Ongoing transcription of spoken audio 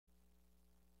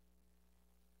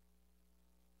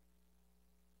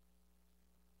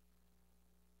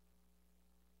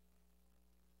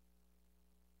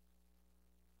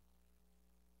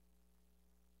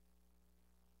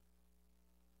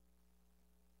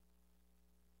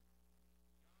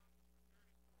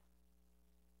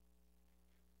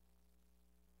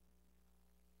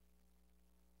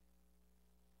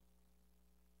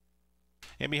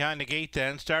In behind the gate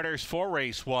then, starters for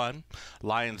race one,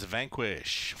 Lions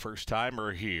Vanquish, first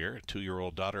timer here,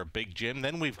 2-year-old daughter of Big Jim.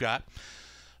 Then we've got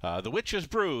the Witch's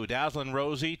Brew, Dazzlin'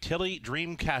 Rosie, Tilly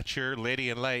Dreamcatcher,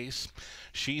 Lady in Lace.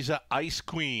 She's a Ice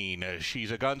Queen. She's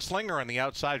a gunslinger on the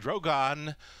outside.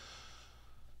 Drogon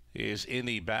is in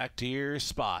the back tier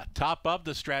spot. Top of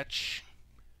the stretch.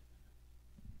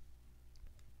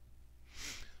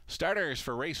 Starters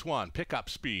for race one, pickup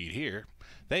speed here.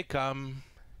 They come.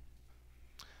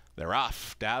 They're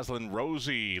off. Dazzlin'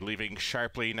 Rosie leaving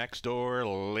sharply next door.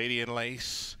 Lady in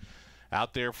Lace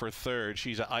out there for third.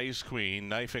 She's an Ice Queen,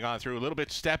 knifing on through. A little bit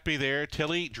steppy there.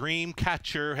 Tilly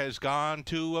Dreamcatcher has gone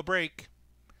to a break.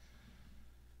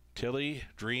 Tilly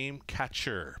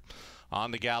Dreamcatcher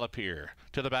on the gallop here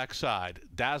to the backside.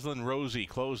 Dazzlin' Rosie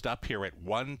closed up here at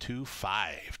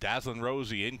 1-2-5. Dazzlin'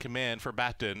 Rosie in command for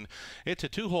Batten. It's a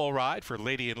two-hole ride for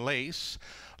Lady in Lace.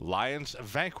 Lions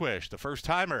Vanquish, the first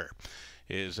timer,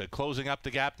 is closing up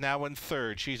the gap now in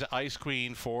third. She's an Ice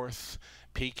Queen fourth.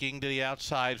 Peeking to the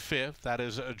outside fifth. That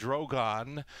is a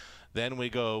Drogon. Then we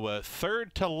go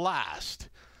third to last.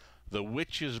 The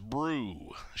Witch's Brew.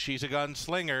 She's a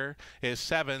gunslinger is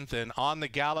seventh, and on the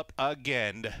gallop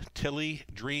again. Tilly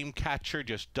Dreamcatcher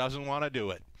just doesn't want to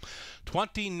do it.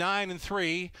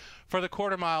 29-3 for the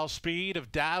quarter-mile speed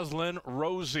of Dazzlin'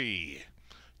 Rosie.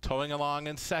 Towing along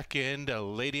in second, a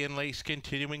Lady in Lace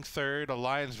continuing third, a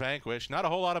Lions Vanquish. Not a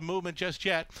whole lot of movement just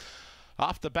yet.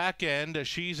 Off the back end,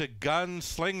 she's a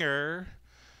gunslinger.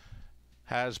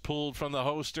 Has pulled from the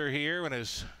hoster here and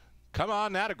has come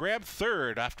on now to grab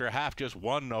third after a half, just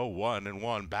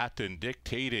 1:01 Batten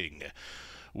dictating.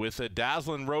 With a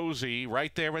Dazzlin' Rosie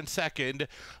right there in second.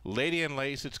 Lady in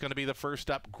Lace, it's going to be the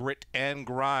first up, grit and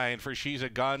grind for She's a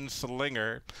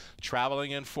Gunslinger.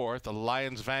 Traveling in fourth, the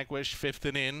Lions Vanquish fifth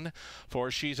and in for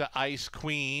She's a Ice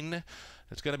Queen.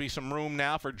 It's going to be some room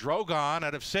now for Drogon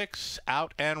out of six,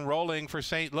 out and rolling for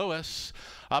St. Louis.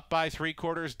 Up by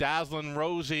 3/4, Dazzlin'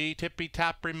 Rosie.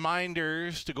 Tippy-tap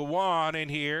reminders to go on in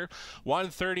here.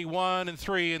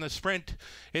 1:31-3 in the sprint.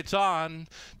 It's on.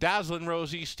 Dazzlin'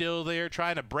 Rosie still there,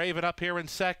 trying to brave it up here in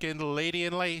second. Lady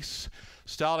in Lace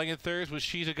stalling in third with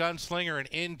She's a Gunslinger and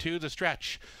into the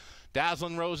stretch.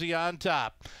 Dazzlin' Rosie on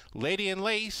top. Lady in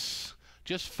Lace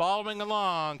just following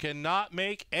along, cannot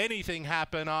make anything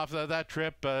happen off that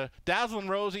trip. Dazzlin'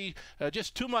 Rosie,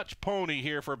 just too much pony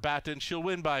here for Batten. She'll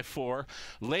win by 4.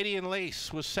 Lady in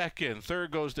Lace was second.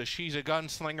 Third goes to She's a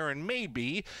Gunslinger, and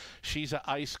maybe She's a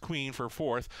Ice Queen for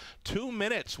fourth. 2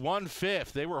 minutes,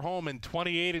 1/5. They were home in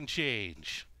 28 and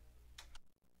change.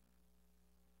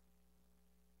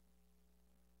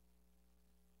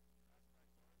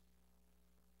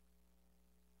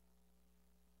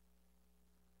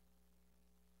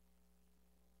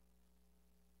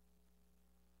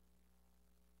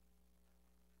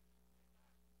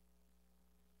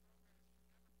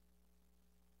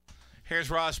 Here's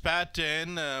Ross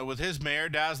Batten with his mare,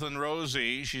 Dazzlin'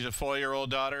 Rosie. She's a 4-year-old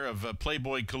daughter of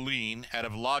Playboy Colleen out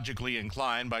of Logically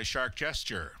Inclined by Shark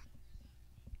Gesture.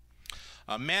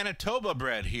 A Manitoba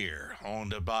bred here,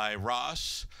 owned by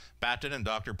Ross Batten and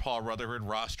Dr. Paul Rutherford.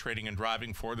 Ross training and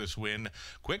driving for this win.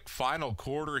 Quick final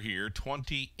quarter here,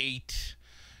 28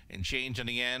 and change in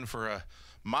the end for a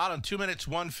mile in 2 minutes,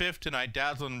 1/5 tonight.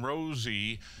 Dazzlin'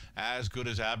 Rosie, as good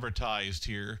as advertised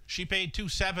here. She paid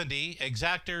 $270,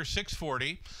 exactor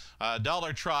 $640,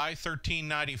 dollar try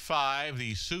 $13.95.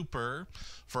 The super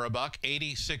for $1,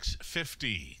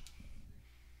 $86.50.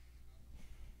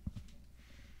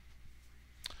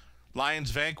 Lions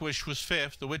Vanquish was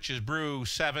 5th. The Witch's Brew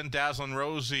 7th. Dazzlin'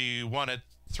 Rosie won at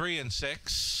 3 and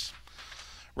 6.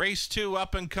 Race 2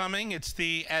 up and coming. It's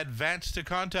the Advance to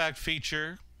Contact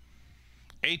feature.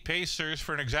 8 pacers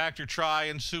for an exactor try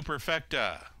and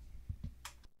superfecta.